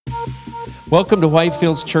Welcome to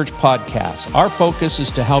Whitefields Church Podcast. Our focus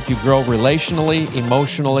is to help you grow relationally,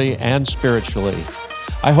 emotionally, and spiritually.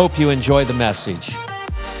 I hope you enjoy the message.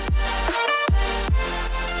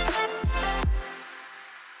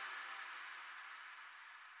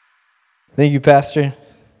 Thank you, Pastor.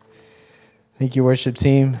 Thank you, worship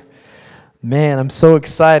team. Man, I'm so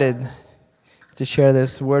excited to share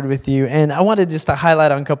this word with you. And I wanted just to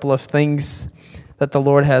highlight on a couple of things that the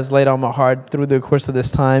Lord has laid on my heart through the course of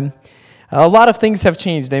this time. A lot of things have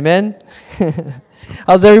changed, amen?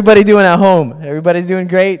 How's everybody doing at home? Everybody's doing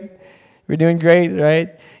great? We're doing great,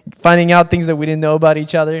 right? Finding out things that we didn't know about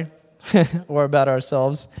each other or about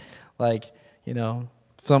ourselves. Like, you know,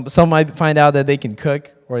 some might find out that they can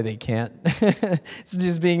cook or they can't. It's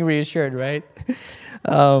just being reassured, right?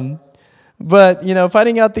 But, you know,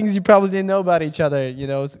 finding out things you probably didn't know about each other, you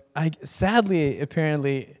know, sadly,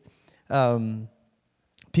 apparently,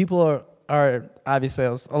 people are obviously,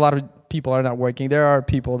 a lot of people are not working. There are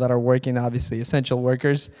people that are working, obviously, essential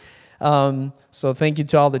workers. So thank you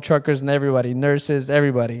to all the truckers and everybody, nurses,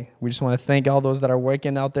 everybody. We just want to thank all those that are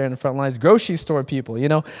working out there in the front lines. Grocery store people, you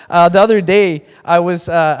know. The other day, I was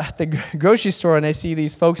at the grocery store, and I see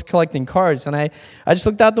these folks collecting cards. And I just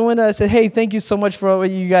looked out the window. I said, hey, thank you so much for what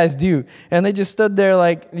you guys do. And they just stood there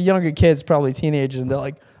like the younger kids, probably teenagers, and they're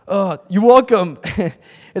like, oh, you're welcome.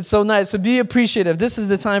 It's so nice. So be appreciative. This is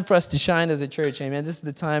the time for us to shine as a church, amen. This is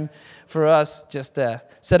the time for us just to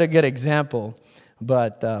set a good example.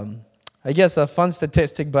 But I guess a fun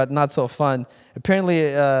statistic, but not so fun.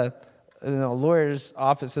 Apparently, lawyers'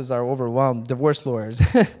 offices are overwhelmed, divorce lawyers.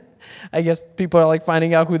 I guess people are like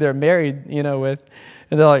finding out who they're married, with.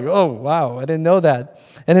 And they're like, oh, wow, I didn't know that.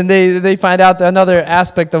 And then they find out another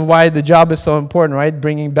aspect of why the job is so important, right?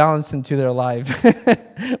 Bringing balance into their life,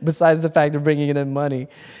 besides the fact of bringing in money.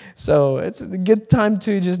 So it's a good time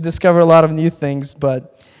to just discover a lot of new things.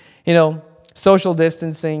 But, social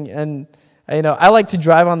distancing. And, I like to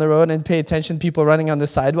drive on the road and pay attention to people running on the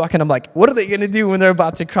sidewalk. And I'm like, what are they going to do when they're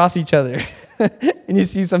about to cross each other? And you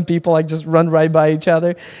see some people like just run right by each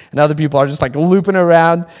other. And other people are just like looping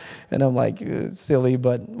around. And I'm like, it's silly,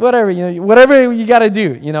 but whatever, whatever you got to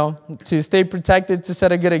do, to stay protected, to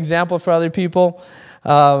set a good example for other people.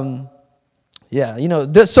 The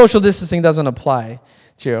social distancing doesn't apply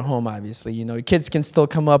to your home, obviously. Your kids can still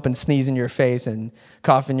come up and sneeze in your face and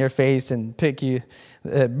cough in your face and pick you,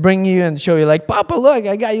 bring you and show you like, Papa, look,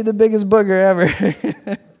 I got you the biggest booger ever.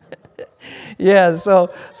 Yeah,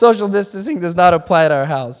 so social distancing does not apply at our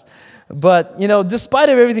house. But, despite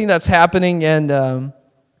of everything that's happening and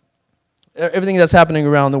everything that's happening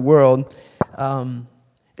around the world,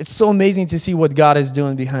 it's so amazing to see what God is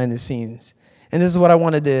doing behind the scenes. And this is what I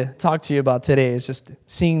wanted to talk to you about today, is just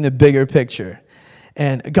seeing the bigger picture.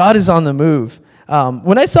 And God is on the move.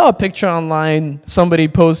 When I saw a picture online, somebody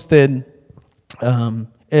posted, and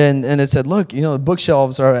it said, look, the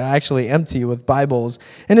bookshelves are actually empty with Bibles.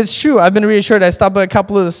 And it's true. I've been reassured. I stopped by a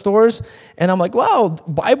couple of the stores, and I'm like, wow,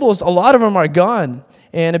 Bibles, a lot of them are gone.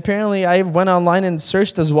 And apparently I went online and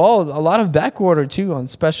searched as well, a lot of back order too on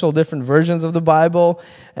special different versions of the Bible.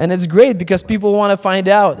 And it's great because people want to find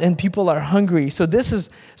out and people are hungry. So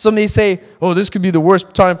some may say, oh, this could be the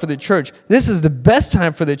worst time for the church. This is the best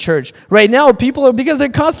time for the church. Right now, people are, because they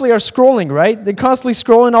constantly are scrolling, right? They're constantly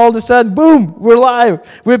scrolling, all of a sudden, boom, we're live.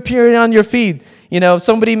 We're appearing on your feed.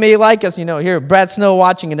 Somebody may like us, here, Brad Snow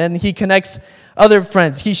watching, and then he connects other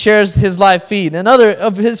friends. He shares his live feed, and other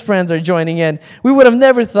of his friends are joining in. We would have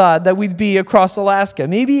never thought that we'd be across Alaska,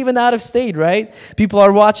 maybe even out of state, right? People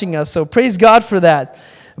are watching us, so praise God for that.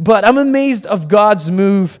 But I'm amazed of God's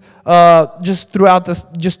move just throughout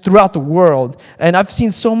the world. And I've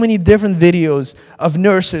seen so many different videos of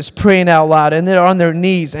nurses praying out loud, and they're on their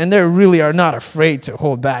knees, and they really are not afraid to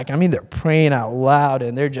hold back. I mean, they're praying out loud,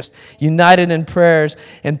 and they're just united in prayers.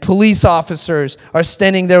 And police officers are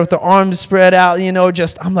standing there with their arms spread out,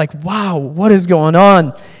 I'm like, wow, what is going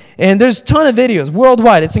on? And there's a ton of videos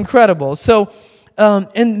worldwide. It's incredible. So,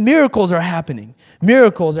 and miracles are happening.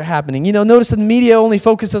 Miracles are happening. Notice that the media only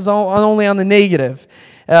focuses only on the negative.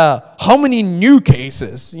 How many new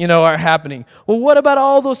cases, are happening? Well, what about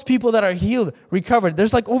all those people that are healed, recovered?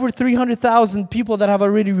 There's like over 300,000 people that have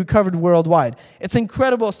already recovered worldwide. It's an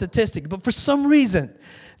incredible statistic. But for some reason,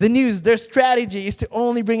 the news, their strategy is to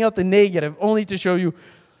only bring out the negative, only to show you,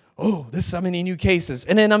 oh, this is how many new cases.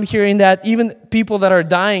 And then I'm hearing that even people that are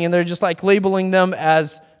dying, and they're just like labeling them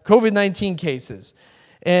as COVID-19 cases.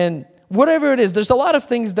 And whatever it is, there's a lot of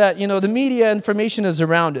things that, the media information is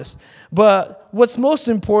around us. But what's most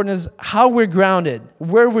important is how we're grounded,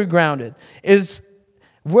 where we're grounded.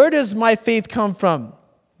 Where does my faith come from?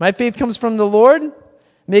 My faith comes from the Lord?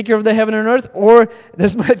 maker of the heaven and earth, or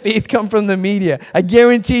does my faith come from the media? I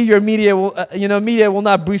guarantee your media will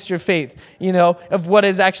not boost your faith, of what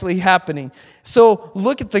is actually happening. So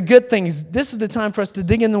look at the good things. This is the time for us to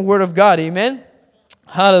dig in the Word of God. Amen?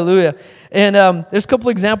 Hallelujah. And there's a couple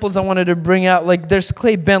examples I wanted to bring out. Like there's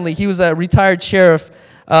Clay Bentley. He was a retired sheriff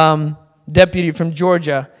deputy from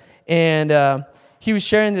Georgia. And he was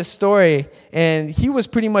sharing this story. And he was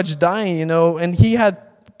pretty much dying, and he had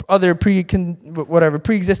other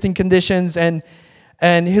pre-existing conditions. And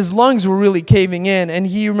his lungs were really caving in. And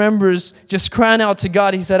he remembers just crying out to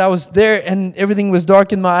God. He said, I was there and everything was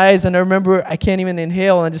dark in my eyes. And I remember I can't even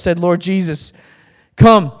inhale. And I just said, Lord Jesus,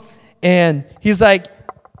 come. And he's like,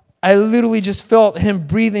 I literally just felt him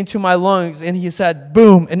breathe into my lungs. And he said,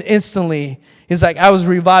 boom. And instantly, he's like, I was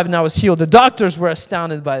revived and I was healed. The doctors were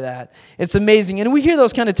astounded by that. It's amazing. And we hear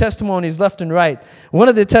those kind of testimonies left and right. One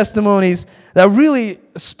of the testimonies that really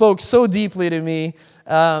spoke so deeply to me,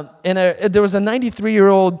 there was a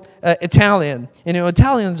 93-year-old Italian.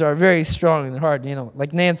 Italians are very strong in the heart,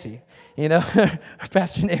 like Nancy,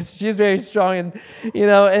 Pastor Nancy. She's very strong,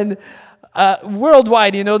 and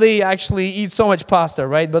worldwide, they actually eat so much pasta,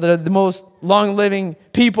 right? But they're the most long-living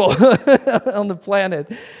people on the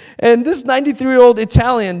planet. And this 93-year-old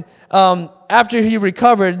Italian, after he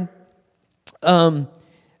recovered,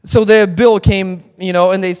 so the bill came,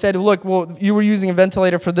 and they said, look, well, you were using a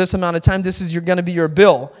ventilator for this amount of time. This is going to be your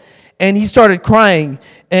bill. And he started crying.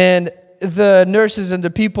 And the nurses and the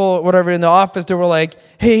people, whatever, in the office, they were like,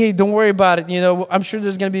 hey, don't worry about it. I'm sure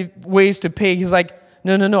there's going to be ways to pay. He's like,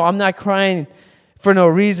 no, I'm not crying for no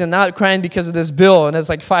reason, not crying because of this bill. And it's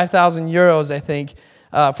like 5,000 euros, I think,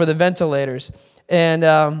 for the ventilators.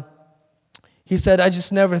 And he said, I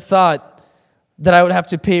just never thought that I would have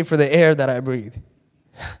to pay for the air that I breathe.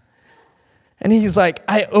 And he's like,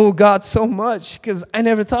 I owe God so much because I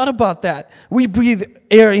never thought about that. We breathe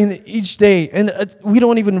air in each day, and we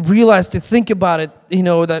don't even realize to think about it,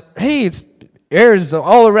 that, hey, air is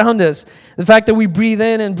all around us. The fact that we breathe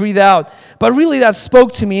in and breathe out. But really that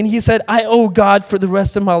spoke to me, and he said, I owe God for the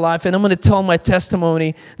rest of my life, and I'm going to tell my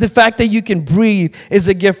testimony. The fact that you can breathe is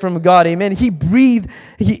a gift from God. Amen. He breathed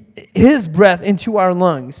His breath into our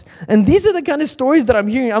lungs. And these are the kind of stories that I'm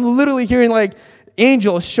hearing. I'm literally hearing like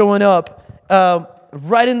angels showing up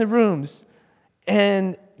right in the rooms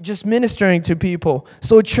and just ministering to people.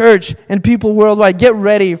 So church and people worldwide, get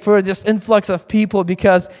ready for this influx of people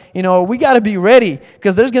because, we got to be ready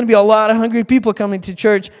because there's going to be a lot of hungry people coming to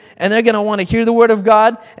church and they're going to want to hear the Word of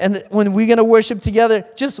God. And when we're going to worship together,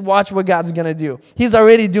 just watch what God's going to do. He's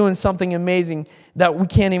already doing something amazing that we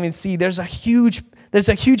can't even see. There's a huge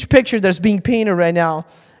picture that's being painted right now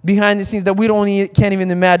behind the scenes that we can't even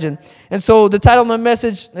imagine. And so the title of my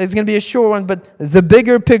message is going to be a short one, but the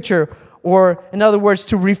bigger picture, or in other words,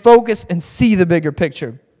 to refocus and see the bigger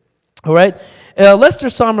picture. All right? Lester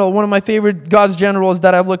Sumrall, one of my favorite God's generals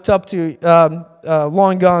that I've looked up to,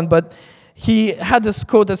 long gone, but he had this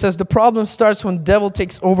quote that says, the problem starts when the devil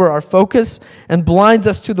takes over our focus and blinds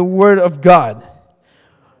us to the Word of God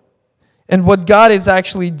and what God is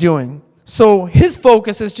actually doing. So his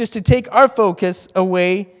focus is just to take our focus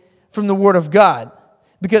away from the Word of God.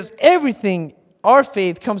 Because everything, our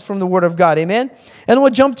faith, comes from the Word of God. Amen? And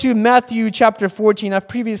we'll jump to Matthew chapter 14. I've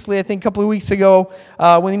previously, I think a couple of weeks ago,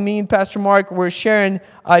 when me and Pastor Mark were sharing,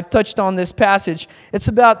 I've touched on this passage. It's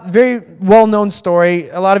about a very well-known story.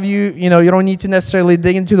 A lot of you, you don't need to necessarily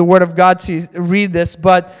dig into the Word of God to read this,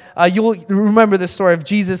 but you'll remember the story of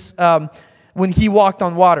Jesus when he walked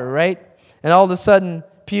on water, right? And all of a sudden,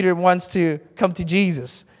 Peter wants to come to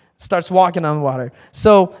Jesus, starts walking on water.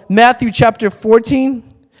 So Matthew chapter 14,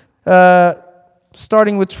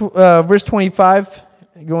 starting with verse 25,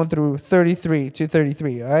 going through 33 to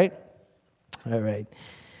 33, all right? All right.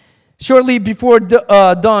 Shortly before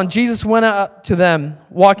dawn, Jesus went out to them,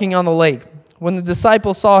 walking on the lake. When the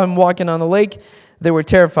disciples saw him walking on the lake, they were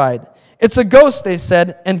terrified. It's a ghost, they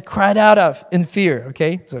said, and cried out in fear,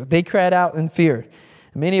 okay? So they cried out in fear.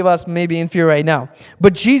 Many of us may be in fear right now.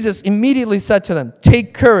 But Jesus immediately said to them,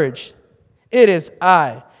 take courage. It is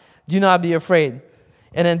I. Do not be afraid.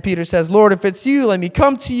 And then Peter says, Lord, if it's you, let me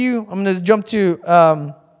come to you. I'm going to jump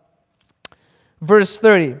to verse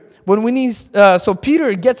 30. So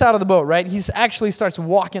Peter gets out of the boat, right? He actually starts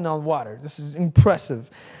walking on water. This is impressive.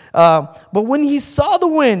 But when he saw the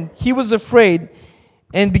wind, he was afraid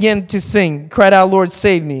and began to sing, cried out, Lord,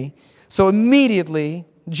 save me. So immediately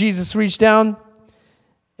Jesus reached down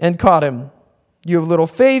and caught him. You have little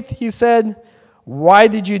faith, he said. Why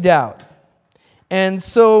did you doubt? And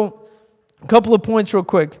so, a couple of points real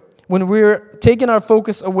quick. When we're taking our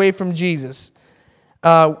focus away from Jesus,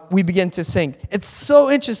 we begin to sink. It's so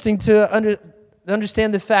interesting to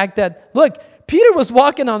understand the fact that, look, Peter was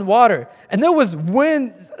walking on water, and there was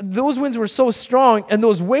winds. Those winds were so strong, and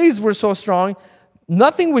those waves were so strong,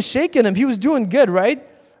 nothing was shaking him. He was doing good, right?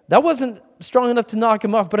 That wasn't strong enough to knock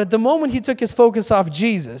him off. But at the moment he took his focus off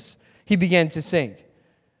Jesus, he began to sink.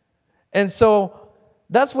 And so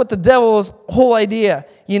that's what the devil's whole idea,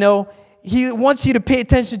 he wants you to pay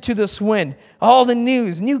attention to this wind. All the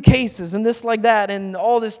news, new cases, and this like that, and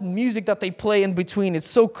all this music that they play in between. It's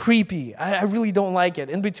so creepy. I really don't like it.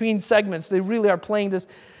 In between segments, they really are playing this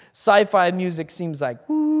sci-fi music, seems like,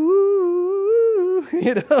 woo,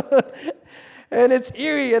 and it's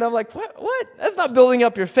eerie. And I'm like, what? That's not building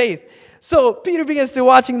up your faith. So Peter begins to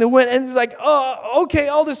watching the wind, and he's like, oh, okay,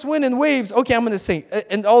 all this wind and waves. Okay, I'm going to sink.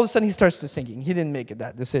 And all of a sudden, he starts to sinking. He didn't make it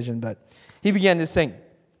that decision, but he began to sink.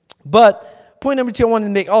 But point number 2 I wanted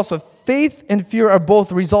to make also, faith and fear are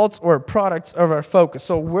both results or products of our focus.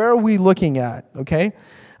 So where are we looking at, okay?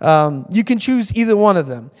 You can choose either one of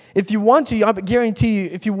them. If you want to, I guarantee you,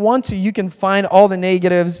 if you want to, you can find all the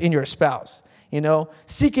negatives in your spouse.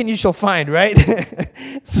 Seek and you shall find, right?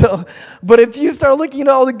 But if you start looking at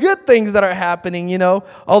all the good things that are happening,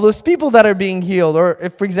 all those people that are being healed, or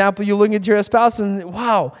if, for example, you look at your spouse and,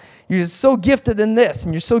 wow, you're so gifted in this,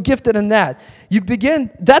 and you're so gifted in that,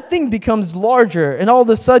 that thing becomes larger, and all of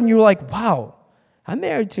a sudden you're like, wow, I'm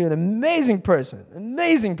married to an amazing person.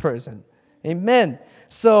 Amen.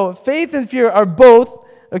 So faith and fear are both,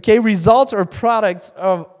 results or products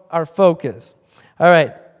of our focus. All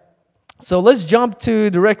right. So let's jump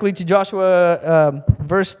directly to Joshua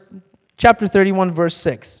chapter 31, verse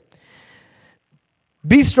 6.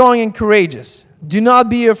 Be strong and courageous. Do not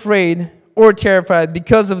be afraid or terrified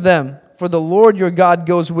because of them, for the Lord your God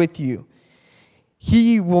goes with you.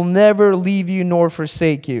 He will never leave you nor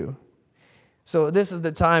forsake you. So this is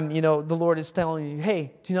the time, the Lord is telling you,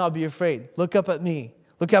 hey, do not be afraid. Look up at me.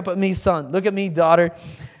 Look up at me, son. Look at me, daughter.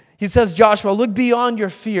 He says, Joshua, look beyond your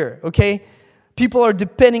fear, okay? People are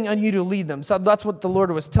depending on you to lead them. So that's what the Lord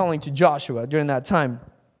was telling to Joshua during that time.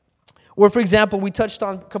 Or, for example, we touched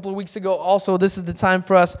on a couple of weeks ago, also, this is the time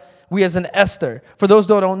for us, we as an Esther. For those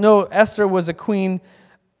who don't know, Esther was a queen,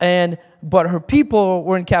 but her people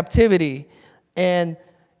were in captivity. And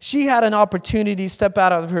she had an opportunity to step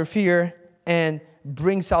out of her fear and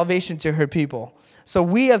bring salvation to her people. So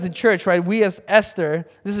we as a church, right, we as Esther,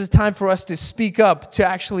 this is time for us to speak up, to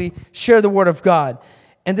actually share the word of God.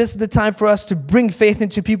 And this is the time for us to bring faith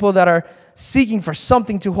into people that are seeking for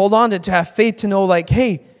something to hold on to have faith to know, like,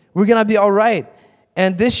 hey, we're going to be all right.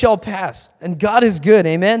 And this shall pass. And God is good,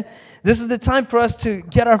 amen? This is the time for us to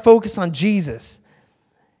get our focus on Jesus.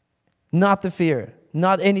 Not the fear.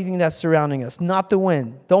 Not anything that's surrounding us. Not the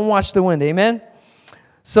wind. Don't watch the wind, amen?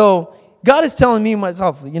 So God is telling me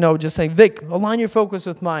myself, just saying, Vic, align your focus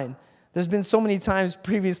with mine. There's been so many times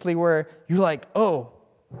previously where you're like, oh,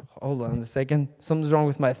 hold on a second. Something's wrong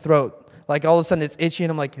with my throat. Like all of a sudden it's itchy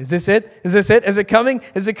and I'm like, is this it? Is this it? Is it coming?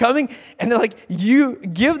 Is it coming? And then like you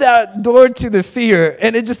give that door to the fear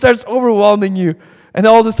and it just starts overwhelming you. And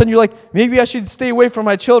all of a sudden you're like, maybe I should stay away from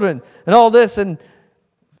my children and all this. And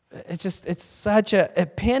it's such a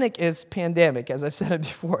panic is pandemic, as I've said it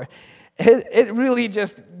before. It really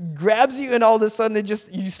just grabs you and all of a sudden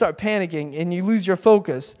you start panicking and you lose your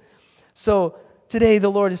focus. So today the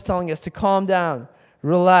Lord is telling us to calm down.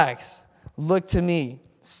 Relax. Look to me.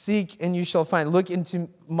 Seek and you shall find. Look into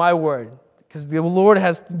my word. Because the Lord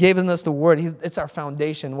has given us the word. It's our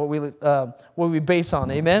foundation, what we base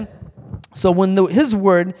on. Amen? So when His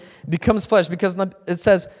word becomes flesh, because it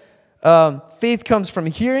says faith comes from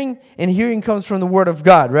hearing, and hearing comes from the word of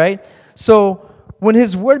God, right? So when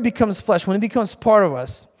His word becomes flesh, when it becomes part of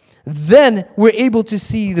us, then we're able to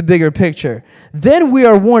see the bigger picture. Then we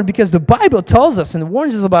are warned because the Bible tells us and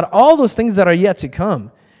warns us about all those things that are yet to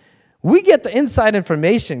come. We get the inside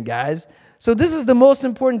information, guys. So this is the most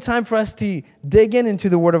important time for us to dig into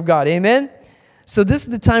the Word of God. Amen? So this is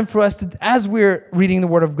the time for us to, as we're reading the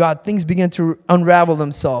Word of God, things begin to unravel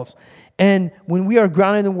themselves. And when we are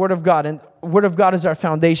grounded in the Word of God, and the Word of God is our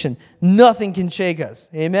foundation, nothing can shake us.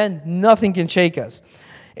 Amen? Nothing can shake us.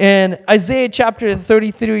 And Isaiah chapter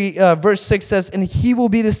 33, verse 6 says, and He will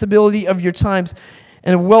be the stability of your times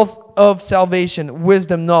and wealth of salvation,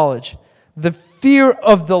 wisdom, knowledge. The fear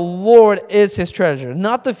of the Lord is His treasure.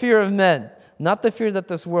 Not the fear of men. Not the fear that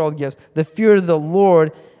this world gives. The fear of the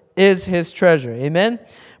Lord is His treasure. Amen?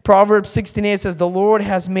 Proverbs 16:8 says, the Lord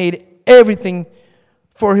has made everything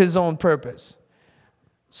for His own purpose.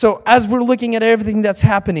 So as we're looking at everything that's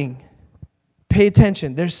happening, pay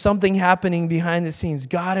attention. There's something happening behind the scenes.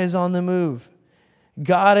 God is on the move.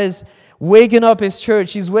 God is waking up His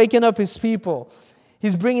church. He's waking up His people.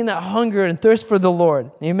 He's bringing that hunger and thirst for the Lord.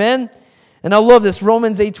 Amen? And I love this,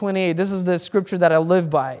 Romans 8:28. This is the scripture that I live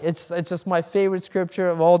by. It's just my favorite scripture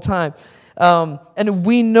of all time. And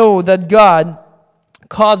we know that God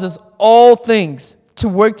causes all things to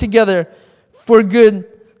work together for good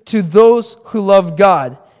to those who love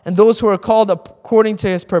God and those who are called according to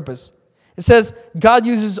His purpose. It says God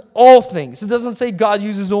uses all things. It doesn't say God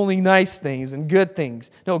uses only nice things and good things.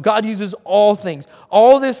 No, God uses all things.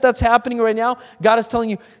 All this that's happening right now, God is telling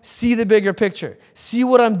you, see the bigger picture. See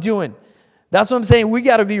what I'm doing. That's what I'm saying. We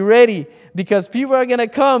got to be ready because people are going to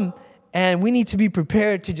come and we need to be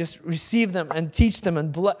prepared to just receive them and teach them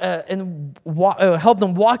and help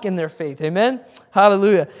them walk in their faith. Amen?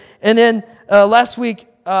 Hallelujah. And then last week,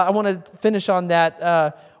 I want to finish on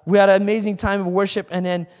that. We had an amazing time of worship, and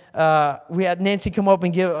then we had Nancy come up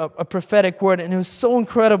and give a prophetic word, and it was so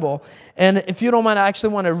incredible. And if you don't mind, I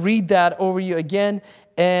actually want to read that over you again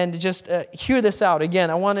and just hear this out again.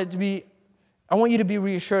 I want you to be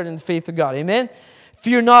reassured in the faith of God. Amen?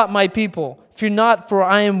 Fear not, my people. Fear not, for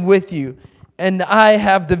I am with you, and I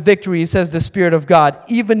have the victory, says the Spirit of God.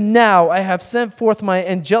 Even now I have sent forth my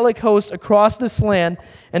angelic host across this land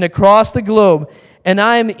and across the globe, and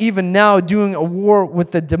I am even now doing a war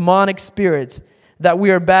with the demonic spirits that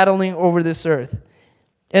we are battling over this earth.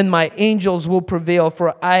 And my angels will prevail,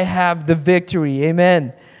 for I have the victory.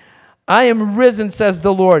 Amen. I am risen, says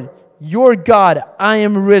the Lord, your God. I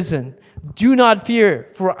am risen. Do not fear,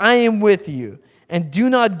 for I am with you. And do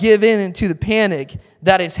not give in to the panic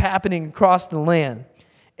that is happening across the land.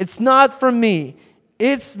 It's not from me.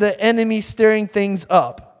 It's the enemy stirring things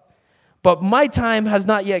up. But my time has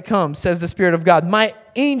not yet come, says the Spirit of God. My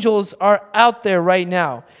angels are out there right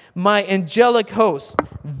now. My angelic hosts,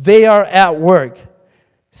 they are at work.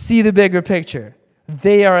 See the bigger picture.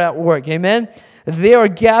 They are at work. Amen. They are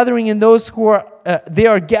gathering in those who are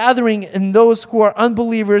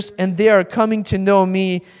unbelievers, and they are coming to know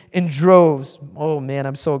me in droves. Oh man,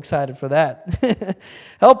 I'm so excited for that.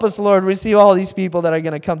 Help us, Lord, receive all these people that are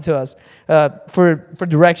going to come to us for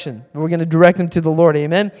direction. We're going to direct them to the Lord.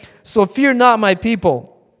 Amen. So fear not, my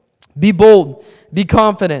people. Be bold. Be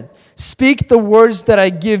confident. Speak the words that I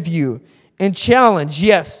give you, and challenge.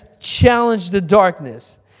 Yes, challenge the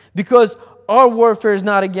darkness, because our warfare is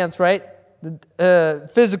not against, right? The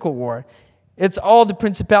physical war. It's all the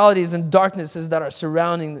principalities and darknesses that are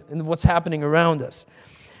surrounding and what's happening around us.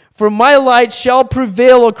 For my light shall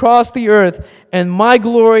prevail across the earth, and my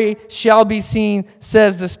glory shall be seen,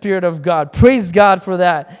 says the Spirit of God. Praise God for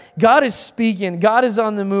that. God is speaking. God is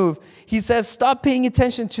on the move. He says, stop paying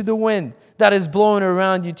attention to the wind that is blowing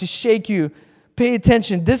around you to shake you. Pay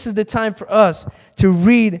attention. This is the time for us to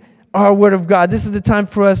read our Word of God. This is the time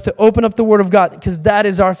for us to open up the Word of God, because that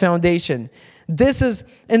is our foundation. This is,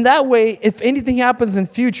 in that way, if anything happens in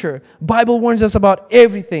future, Bible warns us about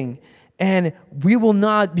everything, and we will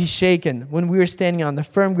not be shaken when we are standing on the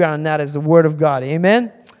firm ground, and that is the Word of God.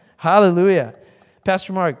 Amen? Hallelujah.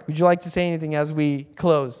 Pastor Mark, would you like to say anything as we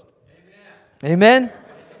close? Amen? Amen?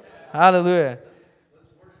 Hallelujah.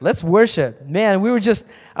 Let's worship. Man,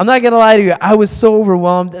 I'm not going to lie to you, I was so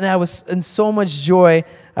overwhelmed, and I was in so much joy.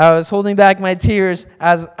 I was holding back my tears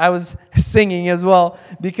as I was singing as well,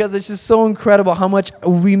 because it's just so incredible how much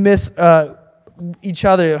we miss each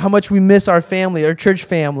other, how much we miss our family, our church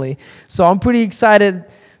family. So I'm pretty excited.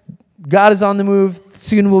 God is on the move.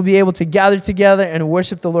 Soon we'll be able to gather together and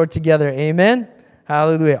worship the Lord together. Amen?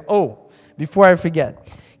 Hallelujah. Oh, before I forget,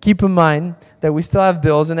 keep in mind that we still have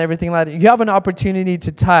bills and everything like that. You have an opportunity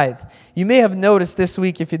to tithe. You may have noticed this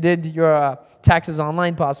week, if you did your taxes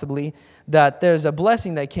online possibly, that there's a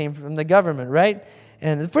blessing that came from the government, right?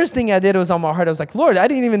 And the first thing I did was on my heart, I was like, Lord, I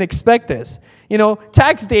didn't even expect this.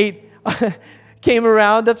 Tax date came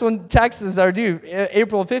around. That's when taxes are due,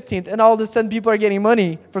 April 15th, and all of a sudden people are getting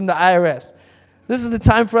money from the IRS. This is the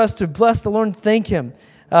time for us to bless the Lord and thank Him.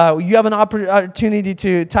 You have an opportunity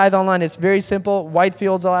to tithe online. It's very simple,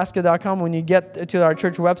 whitefieldalaska.com. When you get to our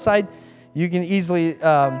church website, you can easily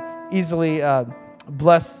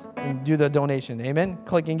bless and do the donation. Amen?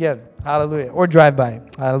 Click and give. Hallelujah. Or drive by.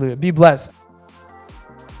 Hallelujah. Be blessed.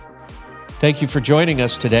 Thank you for joining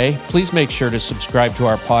us today. Please make sure to subscribe to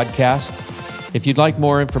our podcast. If you'd like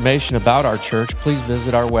more information about our church, please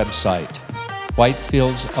visit our website,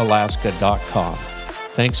 whitefieldalaska.com.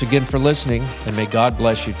 Thanks again for listening, and may God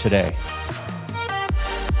bless you today.